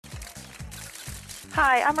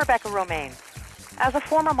Hi, I'm Rebecca Romaine. As a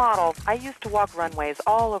former model, I used to walk runways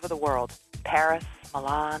all over the world. Paris,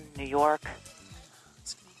 Milan, New York.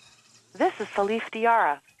 This is Salif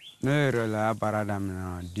Diarra.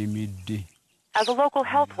 As a local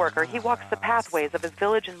health worker, he walks the pathways of his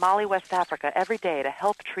village in Mali, West Africa every day to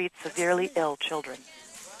help treat severely ill children.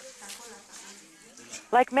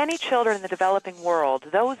 Like many children in the developing world,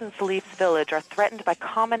 those in Salif's village are threatened by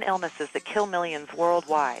common illnesses that kill millions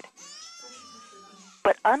worldwide.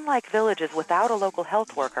 But unlike villages without a local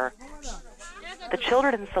health worker, the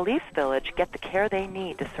children in Salif's village get the care they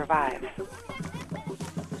need to survive.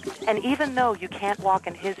 And even though you can't walk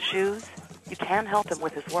in his shoes, you can help him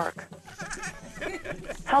with his work.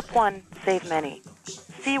 Help one, save many.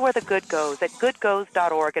 See where the good goes at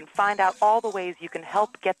goodgoes.org and find out all the ways you can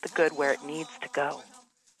help get the good where it needs to go.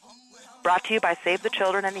 Brought to you by Save the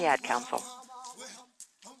Children and the Ad Council.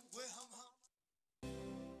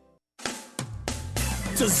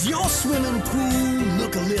 Does your swimming pool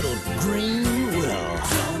look a little green? Well,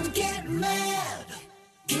 don't get mad,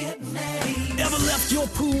 get mad. Ever left your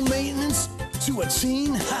pool maintenance to a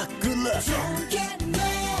teen? Ha, good luck. Don't get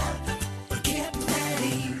mad, get mad.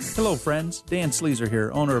 Hello friends, Dan Sleezer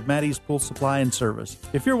here, owner of Maddie's Pool Supply and Service.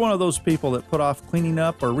 If you're one of those people that put off cleaning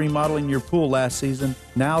up or remodeling your pool last season,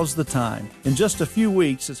 now's the time. In just a few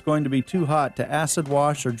weeks, it's going to be too hot to acid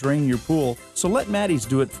wash or drain your pool, so let Maddie's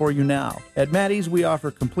do it for you now. At Maddie's, we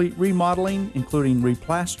offer complete remodeling, including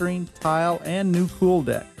replastering, tile, and new pool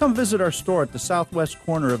deck. Come visit our store at the southwest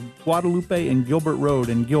corner of Guadalupe and Gilbert Road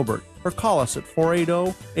in Gilbert, or call us at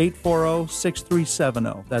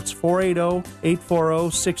 480-840-6370. That's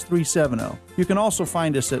 480-840-6370. You can also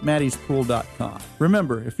find us at maddyspool.com.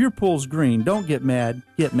 Remember, if your pool's green, don't get mad,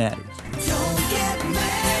 get Maddie's. Don't get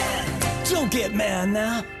mad. Don't get mad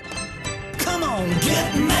now. Come on,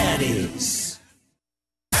 get Maddie's.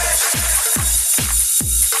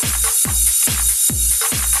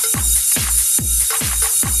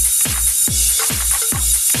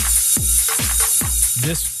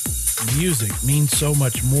 This music means so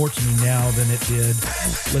much more to me now than it did,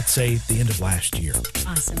 let's say, at the end of last year.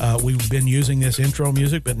 Awesome. We've been using this intro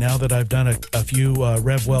music, but now that I've done a few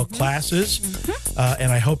RevWell classes,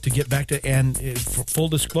 and I hope to get back to, and for full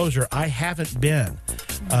disclosure, I haven't been.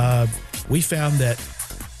 We found that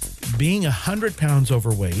being 100 pounds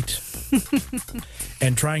overweight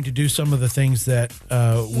and trying to do some of the things that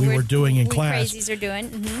we were doing in class crazies are doing.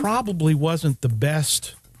 probably wasn't the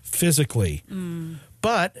best physically.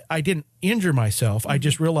 But I didn't injure myself. I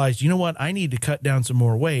just realized, you know what? I need to cut down some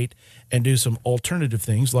more weight and do some alternative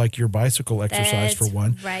things like your bicycle exercise for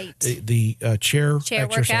one. Right. The chair workouts.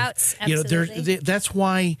 exercise. Absolutely. That's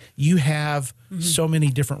why you have so many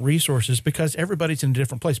different resources, because everybody's in a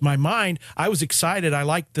different place. My mind, I was excited. I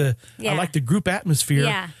liked the group atmosphere.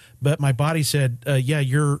 Yeah. But my body said,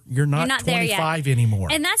 you're not 25 anymore.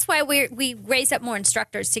 And that's why we raise up more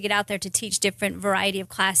instructors to get out there to teach different variety of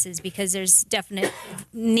classes, because there's definite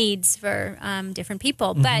needs for different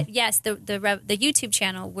people. But yes, the YouTube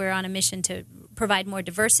channel, we're on a mission to provide more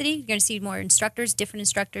diversity. You're going to see more instructors, different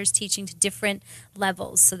instructors teaching to different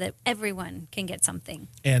levels so that everyone can get something.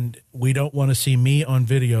 And we don't want to see me on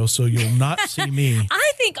video, so you'll not see me.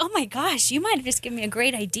 I think, oh my gosh, you might have just given me a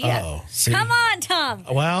great idea. Oh, see? Come on, Tom.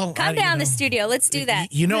 Well, come down the studio. Let's do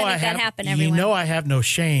that. You know, Make that happen, everyone. You know, I have no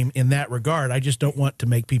shame in that regard. I just don't want to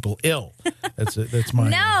make people ill. That's my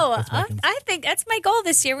I think that's my goal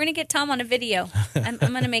this year. We're going to get Tom on a video. I'm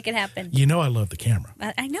going to make it happen. You know, I love the camera.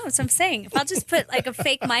 I know. That's what I'm saying. If I'll just put like a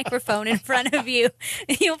fake microphone in front of you,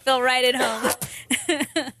 you'll feel right at home.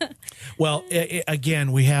 Well,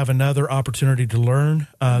 again, we have another opportunity to learn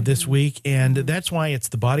this week, and that's why it's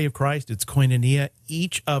the body of Christ. It's koinonia.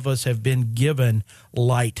 Each of us have been given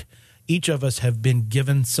light. Each of us have been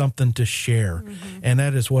given something to share, and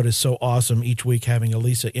that is what is so awesome each week having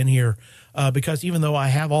Elisa in here, because even though I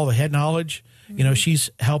have all the head knowledge, you know, she's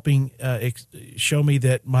helping show me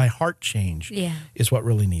that my heart change is what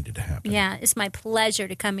really needed to happen. Yeah, it's my pleasure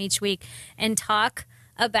to come each week and talk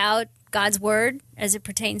about God's word as it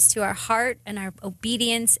pertains to our heart and our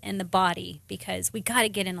obedience and the body, because we got to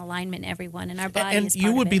get in alignment, everyone, and our body and is part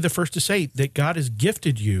you would of be it. the first to say that God has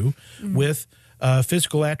gifted you with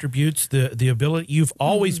physical attributes, the ability. You've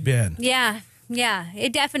always been. Yeah,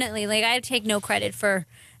 it definitely. Like, I take no credit for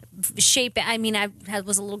shape. I mean,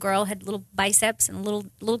 was a little girl, had little biceps and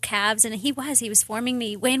little calves, and he was forming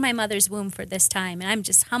me way in my mother's womb for this time, and I'm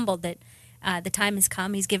just humbled that the time has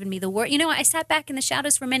come. He's given me the word. You know, I sat back in the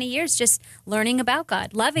shadows for many years just learning about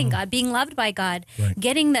God, loving God, being loved by God,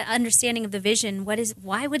 getting the understanding of the vision.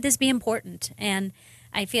 Why would this be important? And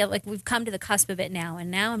I feel like we've come to the cusp of it now.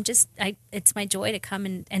 And now it's my joy to come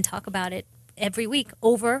and talk about it every week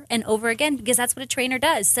over and over again, because that's what a trainer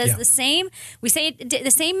does. Says the same, we say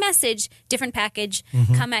the same message, different package,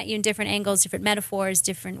 come at you in different angles, different metaphors,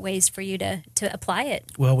 different ways for you to apply it.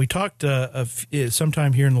 Well, we talked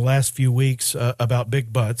sometime here in the last few weeks about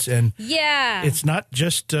big butts, and it's not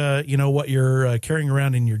just what you're carrying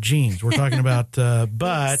around in your jeans. We're talking about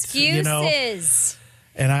butts. Excuses.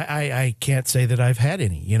 And I can't say that I've had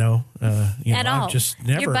any, at all. I've just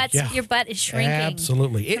never. Your butt is shrinking.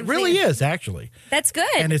 Absolutely. It really is, actually. That's good.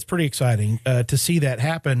 And it's pretty exciting to see that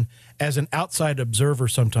happen as an outside observer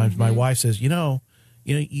sometimes. My wife says,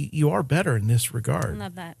 you are better in this regard. I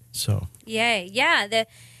love that. So. Yay. Yeah.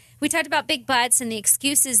 We talked about big butts and the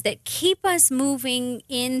excuses that keep us moving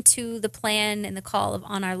into the plan and the call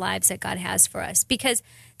on our lives that God has for us. Because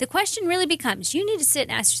the question really becomes, you need to sit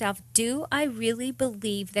and ask yourself, do I really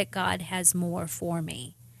believe that God has more for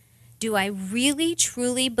me? Do I really,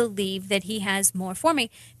 truly believe that he has more for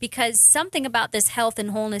me? Because something about this health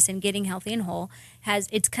and wholeness and getting healthy and whole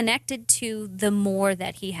it's connected to the more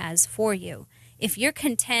that he has for you. If you're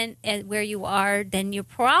content at where you are, then you're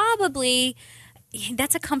probably...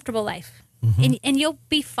 that's a comfortable life. And you'll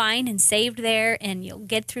be fine and saved there, and you'll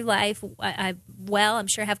get through life I'm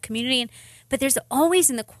sure have community. But there's always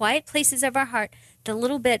in the quiet places of our heart the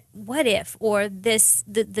little bit what if, or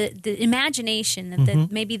the imagination that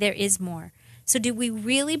maybe there is more. So do we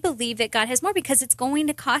really believe that God has more? Because it's going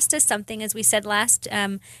to cost us something, as we said last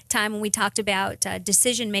time when we talked about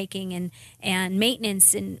decision-making and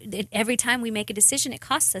maintenance. And every time we make a decision, it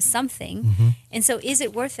costs us something. And so is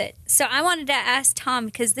it worth it? So I wanted to ask Tom,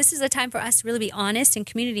 because this is a time for us to really be honest and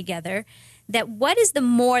community together, that what is the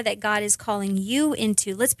more that God is calling you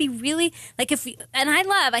into? Let's be really, I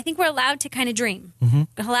think we're allowed to kind of dream.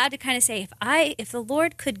 Allowed to kind of say, if the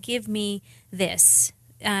Lord could give me this,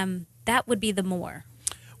 that would be the more.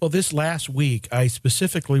 Well, this last week, I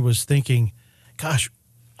specifically was thinking, gosh,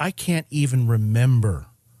 I can't even remember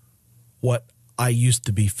what I used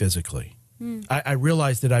to be physically. I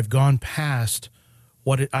realized that I've gone past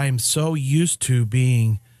I am so used to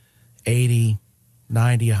being 80,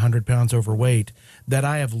 90, 100 pounds overweight that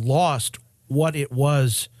I have lost what it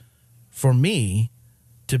was for me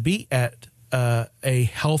to be at a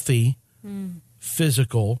healthy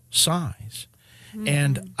physical size.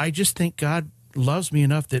 And I just think God loves me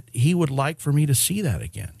enough that he would like for me to see that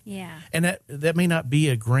again. Yeah. And that may not be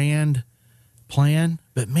a grand plan,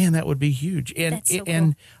 but man, that would be huge. And That's so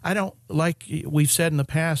and cool. I don't, like we've said in the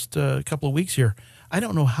past couple of weeks here, I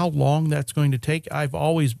don't know how long that's going to take. I've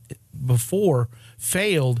always before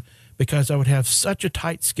failed because I would have such a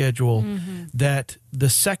tight schedule that the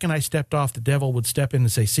second I stepped off, the devil would step in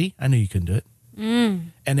and say, see, I knew you couldn't do it.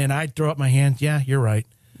 And then I'd throw up my hands. Yeah, you're right.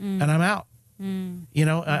 And I'm out.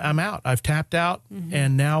 I'm out. I've tapped out,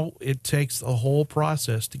 and now it takes a whole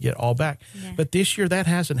process to get all back. Yeah. But this year, that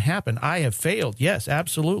hasn't happened. I have failed. Yes,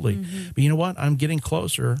 absolutely. But you know what? I'm getting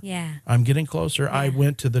closer. Yeah. I'm getting closer. I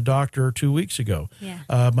went to the doctor 2 weeks ago,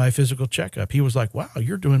 my physical checkup. He was like, wow,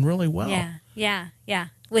 you're doing really well. Yeah.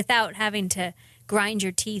 Without having to grind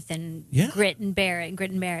your teeth and grit and bear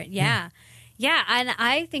it. Yeah, and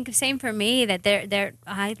I think the same for me, that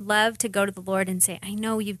I love to go to the Lord and say, I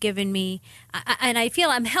know you've given me, and I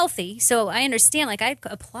feel I'm healthy, so I understand, I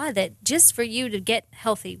applaud that just for you to get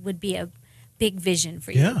healthy would be a big vision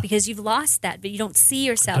for you, because you've lost that, but you don't see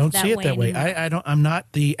yourself that way. Don't see it that way. I don't. I'm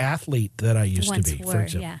not the athlete that I used to be, for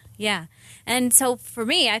example. Yeah. And so for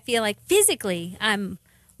me, I feel like physically I'm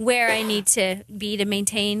where I need to be to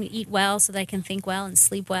maintain, eat well so that I can think well and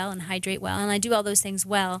sleep well and hydrate well, and I do all those things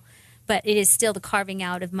well. But it is still the carving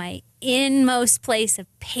out of my inmost place of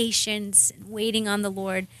patience and waiting on the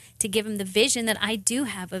Lord to give him the vision that I do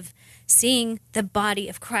have of seeing the body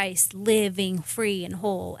of Christ living free and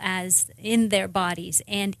whole as in their bodies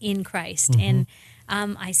and in Christ. And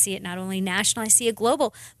I see it not only national, I see it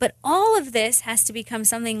global. But all of this has to become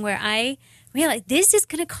something where I realize this is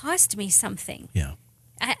going to cost me something. Yeah.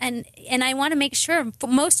 And I want to make sure,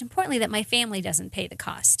 most importantly, that my family doesn't pay the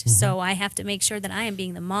cost. So I have to make sure that I am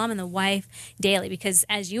being the mom and the wife daily, because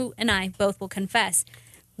as you and I both will confess,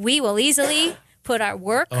 we will easily put our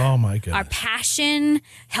work, our passion,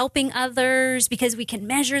 helping others, because we can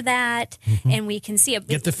measure that and we can see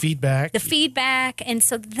get the feedback. And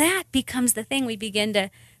so that becomes the thing we begin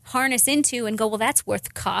to harness into and go, well, that's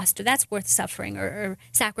worth cost, or that's worth suffering or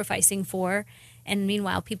sacrificing for. And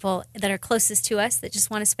meanwhile, people that are closest to us that just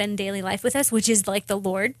want to spend daily life with us, which is like the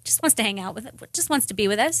Lord, just wants to hang out with us, just wants to be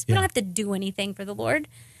with us. We don't have to do anything for the Lord.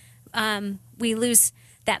 We lose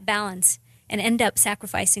that balance and end up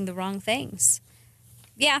sacrificing the wrong things.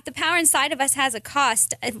 Yeah, the power inside of us has a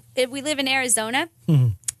cost. If we live in Arizona,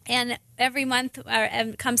 And every month,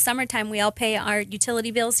 come summertime, we all pay our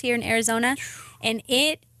utility bills here in Arizona, and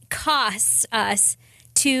it costs us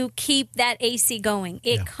to keep that AC going.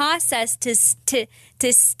 It costs us to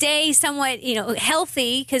stay somewhat,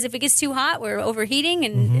 healthy, because if it gets too hot, we're overheating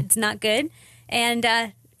and it's not good. And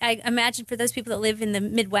I imagine for those people that live in the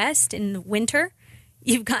Midwest in the winter,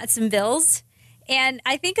 you've got some bills. And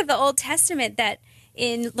I think of the Old Testament that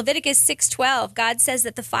in Leviticus 6:12, God says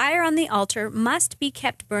that the fire on the altar must be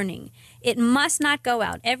kept burning. It must not go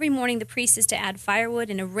out. Every morning the priest is to add firewood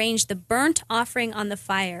and arrange the burnt offering on the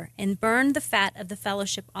fire and burn the fat of the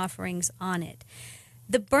fellowship offerings on it.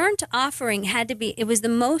 The burnt offering it was the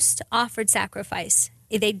most offered sacrifice.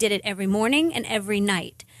 They did it every morning and every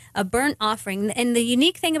night. A burnt offering. And the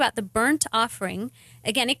unique thing about the burnt offering,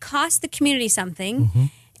 again, it cost the community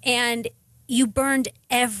something, and you burned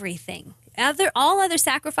everything. All other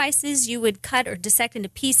sacrifices you would cut or dissect into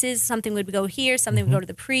pieces. Something would go here, something would go to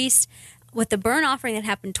the priest. With the burnt offering that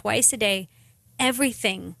happened twice a day,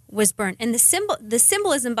 everything was burnt. And the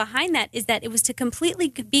symbolism behind that is that it was to completely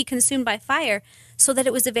be consumed by fire so that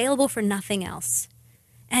it was available for nothing else.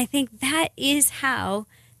 And I think that is how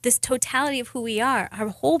this totality of who we are, our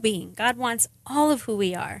whole being, God wants all of who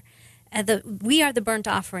we are. We are the burnt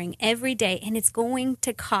offering every day, and it's going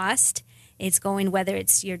to cost. It's going, whether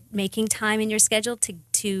it's you're making time in your schedule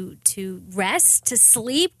to rest, to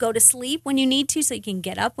sleep, go to sleep when you need to so you can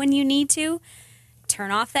get up when you need to, turn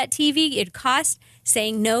off that TV. It costs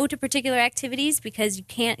saying no to particular activities because you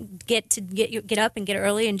can't get up and get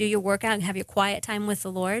early and do your workout and have your quiet time with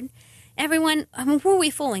the Lord. Everyone, who are we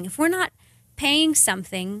fooling? If we're not paying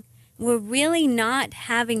something, we're really not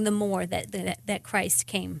having the more that Christ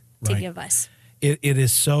came to give us.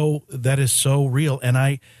 That is so real.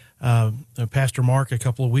 And Pastor Mark a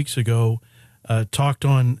couple of weeks ago talked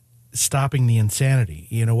on stopping the insanity.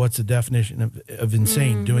 What's the definition of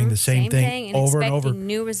insane? Doing the same thing over and over.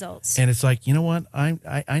 New results. And it's like, you know what?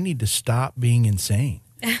 I need to stop being insane.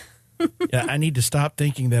 I need to stop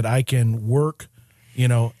thinking that I can work,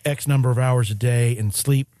 X number of hours a day and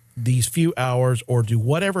sleep these few hours or do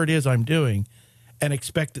whatever it is I'm doing and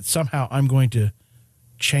expect that somehow I'm going to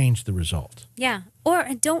change the result. Yeah. Or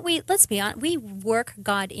don't we, let's be honest, we work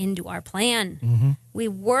God into our plan. We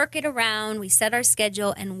work it around, we set our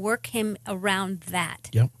schedule and work him around that.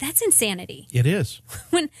 Yep. That's insanity. It is.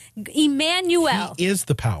 When Emmanuel He is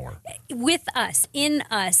the power. With us, in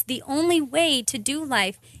us, the only way to do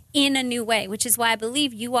life in a new way, which is why I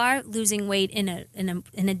believe you are losing weight in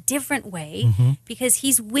a different way because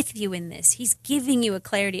he's with you in this. He's giving you a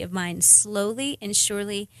clarity of mind slowly and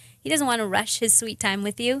surely. He doesn't want to rush his sweet time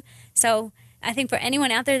with you. So I think for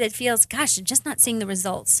anyone out there that feels, gosh, I'm just not seeing the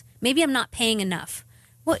results. Maybe I'm not paying enough.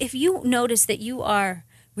 Well, if you notice that you are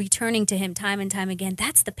returning to him time and time again,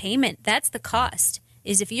 that's the payment. That's the cost.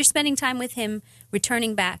 Is if you're spending time with him,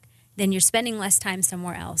 returning back, then you're spending less time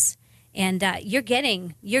somewhere else. And you're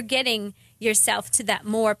getting yourself to that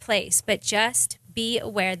more place. But just be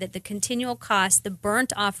aware that the continual cost, the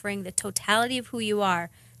burnt offering, the totality of who you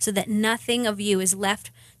are, so that nothing of you is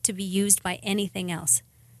left to be used by anything else.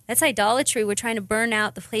 That's idolatry. We're trying to burn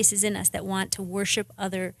out the places in us that want to worship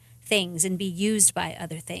other things and be used by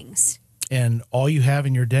other things. And all you have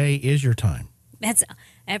in your day is your time.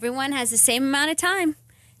 Everyone has the same amount of time.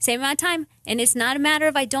 And it's not a matter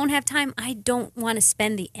of I don't have time. I don't want to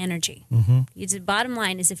spend the energy. The bottom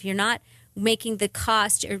line is if you're not making the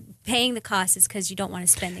cost or paying the cost, it's because you don't want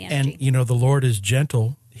to spend the energy. And, the Lord is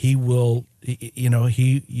gentle. He will,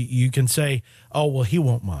 you can say, oh, well, he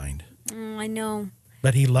won't mind. I know.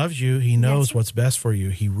 But he loves you. He knows what's best for you.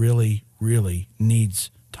 He really, really needs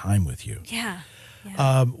time with you. Yeah.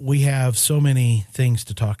 We have so many things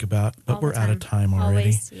to talk about, but we're out of time already.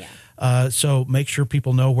 Always, yeah. So make sure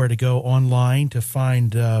people know where to go online to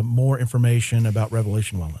find more information about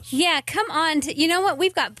Revelation Wellness. Yeah, come on. You know what?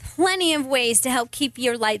 We've got plenty of ways to help keep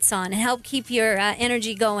your lights on and help keep your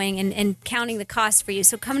energy going and counting the cost for you.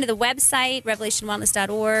 So come to the website,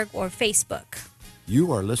 revelationwellness.org, or Facebook.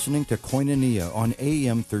 You are listening to Koinonia on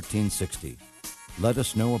AM 1360. Let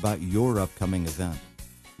us know about your upcoming event.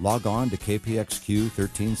 Log on to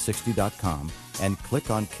kpxq1360.com and click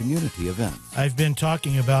on Community Events. I've been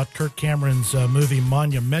talking about Kirk Cameron's movie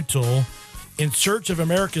Monumental, In Search of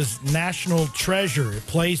America's National Treasure. It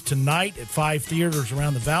plays tonight at 5 theaters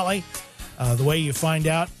around the valley. The way you find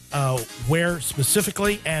out where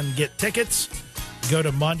specifically and get tickets, go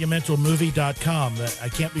to monumentalmovie.com. I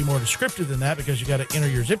can't be more descriptive than that because you got to enter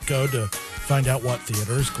your zip code to find out what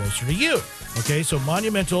theater is closer to you. Okay, so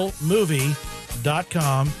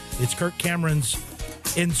monumentalmovie.com. It's Kirk Cameron's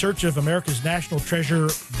In Search of America's National Treasure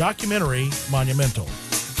documentary, Monumental.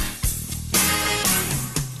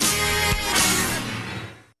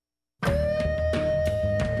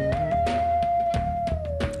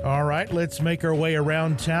 right, let's make our way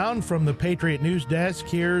around town from the Patriot News Desk.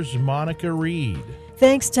 Here's Monica Reed.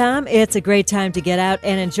 Thanks, Tom. It's a great time to get out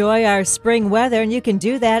and enjoy our spring weather, and you can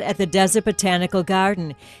do that at the Desert Botanical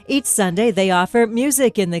Garden. Each Sunday, they offer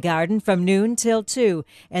music in the garden from noon till 2,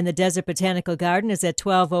 and the Desert Botanical Garden is at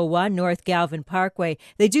 1201 North Galvin Parkway.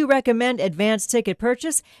 They do recommend advance ticket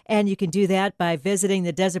purchase, and you can do that by visiting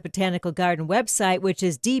the Desert Botanical Garden website, which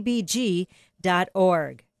is dbg.org.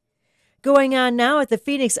 Going on now at the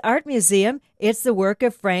Phoenix Art Museum, it's the work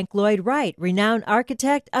of Frank Lloyd Wright, renowned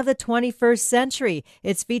architect of the 21st century.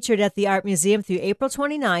 It's featured at the Art Museum through April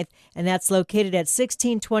 29th, and that's located at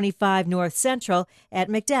 1625 North Central at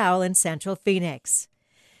McDowell in Central Phoenix.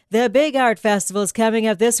 The big art festival is coming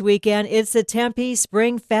up this weekend. It's the Tempe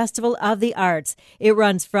Spring Festival of the Arts. It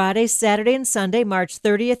runs Friday, Saturday, and Sunday, March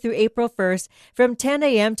 30th through April 1st, from 10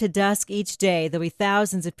 a.m. to dusk each day. There'll be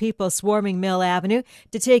thousands of people swarming Mill Avenue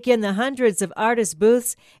to take in the hundreds of artist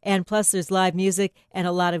booths, and plus there's live music and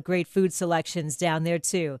a lot of great food selections down there,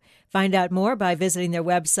 too. Find out more by visiting their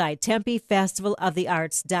website,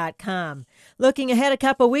 TempeFestivalOfTheArts.com. Looking ahead a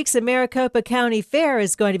couple weeks, the Maricopa County Fair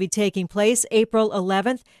is going to be taking place April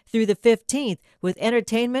 11th through the 15th with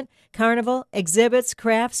entertainment, carnival, exhibits,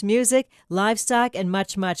 crafts, music, livestock, and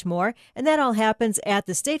much, much more. And that all happens at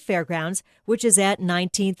the State Fairgrounds, which is at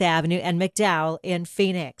 19th Avenue and McDowell in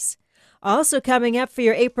Phoenix. Also coming up for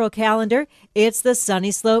your April calendar, it's the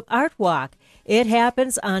Sunny Slope Art Walk. It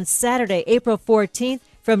happens on Saturday, April 14th,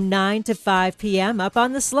 from 9 to 5 p.m. up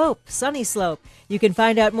on the slope, Sunny Slope. You can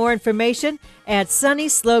find out more information at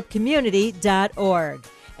sunnyslope.community.org.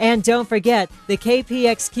 And don't forget, the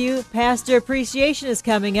KPXQ Pastor Appreciation is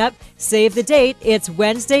coming up. Save the date. It's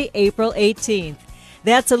Wednesday, April 18th.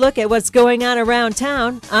 That's a look at what's going on around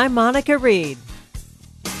town. I'm Monica Reed.